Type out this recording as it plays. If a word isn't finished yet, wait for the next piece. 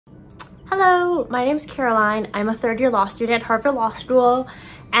Hello, my name is Caroline. I'm a third-year law student at Harvard Law School,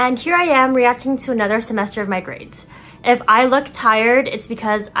 and here I am reacting to another semester of my grades. If I look tired, it's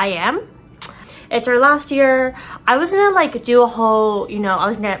because I am. It's our last year. I was gonna do a whole, I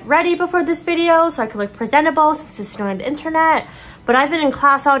was gonna get ready before this video so I could look presentable since it's on the internet. But I've been in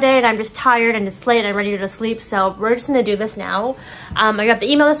class all day and I'm just tired and it's late and I'm ready to go to sleep. So we're just gonna do this now. I got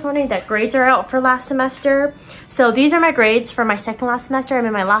the email this morning that grades are out for last semester. So these are my grades for my second last semester. I'm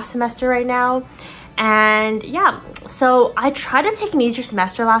in my last semester right now. And yeah, so I tried to take an easier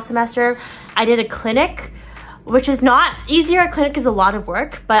semester last semester. I did a clinic, which is not easier. A clinic is a lot of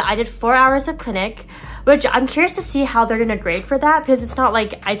work, but I did 4 hours of clinic, which I'm curious to see how they're gonna grade for that because it's not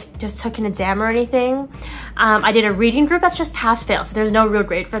like I just took an exam or anything. I did a reading group that's just pass-fail, so there's no real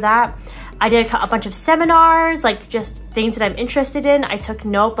grade for that. I did a bunch of seminars, just things that I'm interested in. I took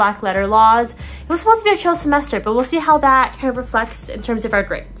no black letter laws. It was supposed to be a chill semester, but we'll see how that kind of reflects in terms of our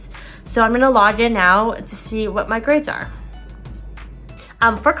grades. So I'm gonna log in now to see what my grades are.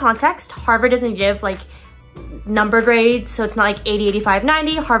 For context, Harvard doesn't give number grades, so it's not 80, 85,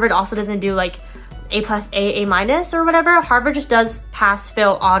 90. Harvard also doesn't do A+, A minus or whatever. Harvard just does pass,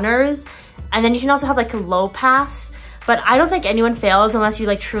 fail, honors, and then you can also have a low pass. But I don't think anyone fails unless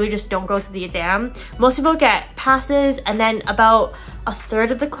you truly just don't go to the exam. Most people get passes, and then about a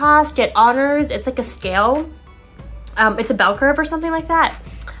third of the class get honors. It's a scale. It's a bell curve or something like that.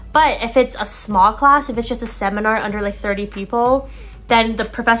 But if it's a small class, if it's just a seminar under 30 people, then the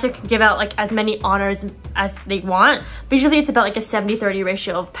professor can give out as many honors as they want. But usually it's about a 70-30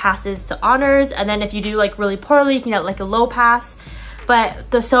 ratio of passes to honors. And then if you do really poorly, you can get a low pass.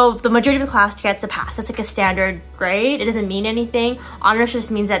 But so the majority of the class gets a pass. That's a standard grade. It doesn't mean anything. Honors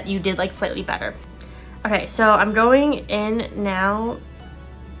just means that you did slightly better. Okay, so I'm going in now.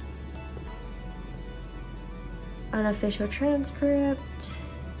 Unofficial transcript.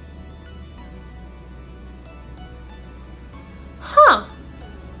 Huh.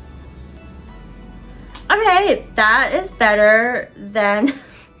 Okay, that is better than...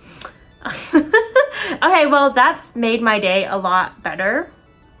 Okay, well, that's made my day a lot better.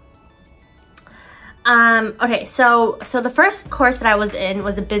 Okay, so the first course that I was in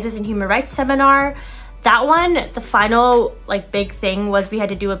was a business and human rights seminar. That one, the final big thing was we had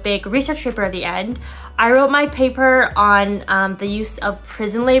to do a big research paper at the end. I wrote my paper on the use of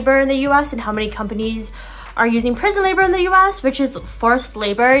prison labor in the US and how many companies are using prison labor in the US, which is forced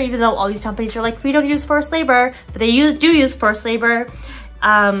labor, even though all these companies are we don't use forced labor, but they do use forced labor.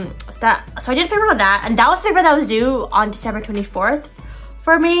 So I did a paper on that, and that was a paper that was due on December 24th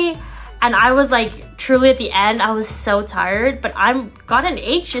for me. And I was truly at the end, I was so tired, but I got an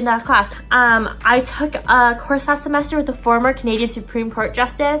H in that class. I took a course last semester with the former Canadian Supreme Court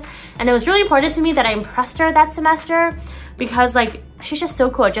Justice, and it was really important to me that I impressed her that semester because she's just so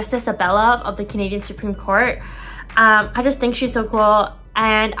cool. Justice Abella of the Canadian Supreme Court. I just think she's so cool,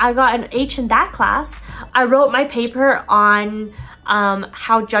 and I got an H in that class. I wrote my paper on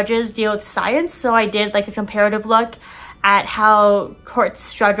how judges deal with science, so I did a comparative look at how courts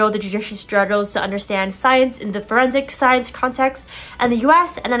struggle, the judiciary struggles to understand science in the forensic science context in the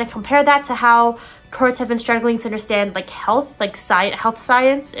US, and then I compared that to how courts have been struggling to understand health, health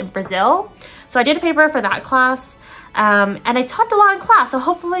science in Brazil. So I did a paper for that class, and I talked a lot in class, so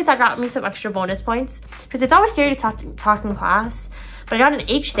hopefully that got me some extra bonus points because it's always scary to talk in class. But I got an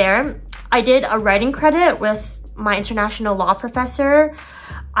H there. I did a writing credit with my international law professor.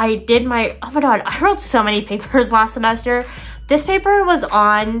 I did my, oh my god, I wrote so many papers last semester. This paper was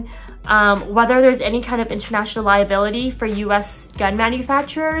on whether there's any kind of international liability for US gun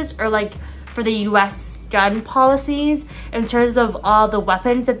manufacturers or for the US gun policies in terms of all the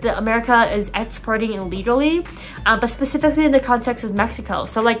weapons that America is exporting illegally, but specifically in the context of Mexico.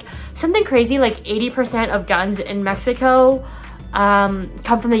 So something crazy, 80% of guns in Mexico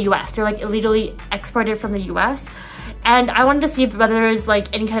come from the US. They're illegally exported from the US. And I wanted to see whether there's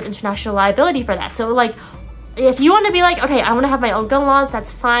any kind of international liability for that. So if you want to be okay, I want to have my own gun laws,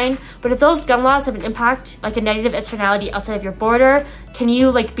 that's fine. But if those gun laws have an impact, a negative externality outside of your border, can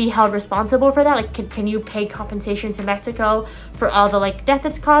you be held responsible for that? Can you pay compensation to Mexico for all the death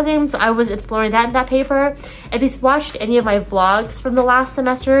it's causing? So I was exploring that in that paper. If you've watched any of my vlogs from the last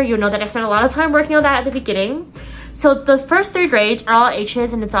semester, you'll know that I spent a lot of time working on that at the beginning. So the first 3 grades are all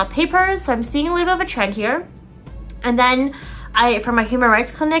H's and it's all papers. So I'm seeing a little bit of a trend here. And then for my human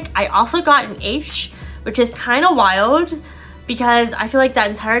rights clinic, I also got an H, which is kind of wild because I feel that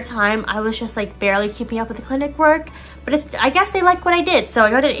entire time I was just barely keeping up with the clinic work. But I guess they like what I did. So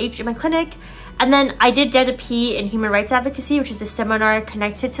I got an H in my clinic. And then I did get a P in human rights advocacy, which is the seminar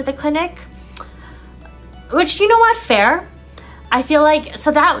connected to the clinic. Which, you know what, fair. I feel like,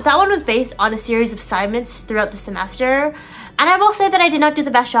 so that one was based on a series of assignments throughout the semester. And I will say that I did not do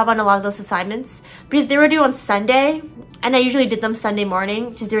the best job on a lot of those assignments because they were due on Sunday, and I usually did them Sunday morning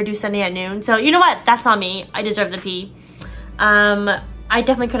because they were due Sunday at noon. So you know what? That's on me. I deserve the P. I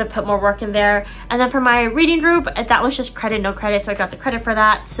definitely could have put more work in there. And then for my reading group, that was just credit, no credit, so I got the credit for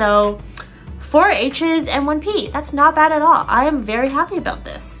that. So 4 H's and 1 P. That's not bad at all. I am very happy about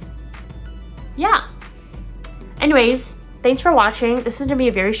this. Yeah. Anyways, thanks for watching. This is gonna be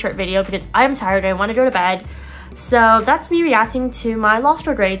a very short video because I'm tired and I want to go to bed. So that's me reacting to my law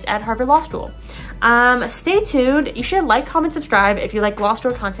school grades at Harvard Law School. Stay tuned. You should like, comment, subscribe if you like law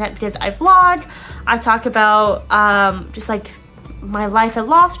school content because I vlog. I talk about just like my life at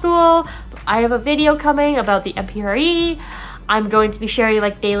law school. I have a video coming about the MPRE. I'm going to be sharing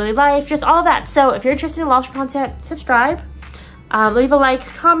like daily life, just all of that. So if you're interested in law school content, subscribe, leave a like,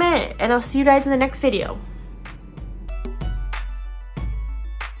 comment, and I'll see you guys in the next video.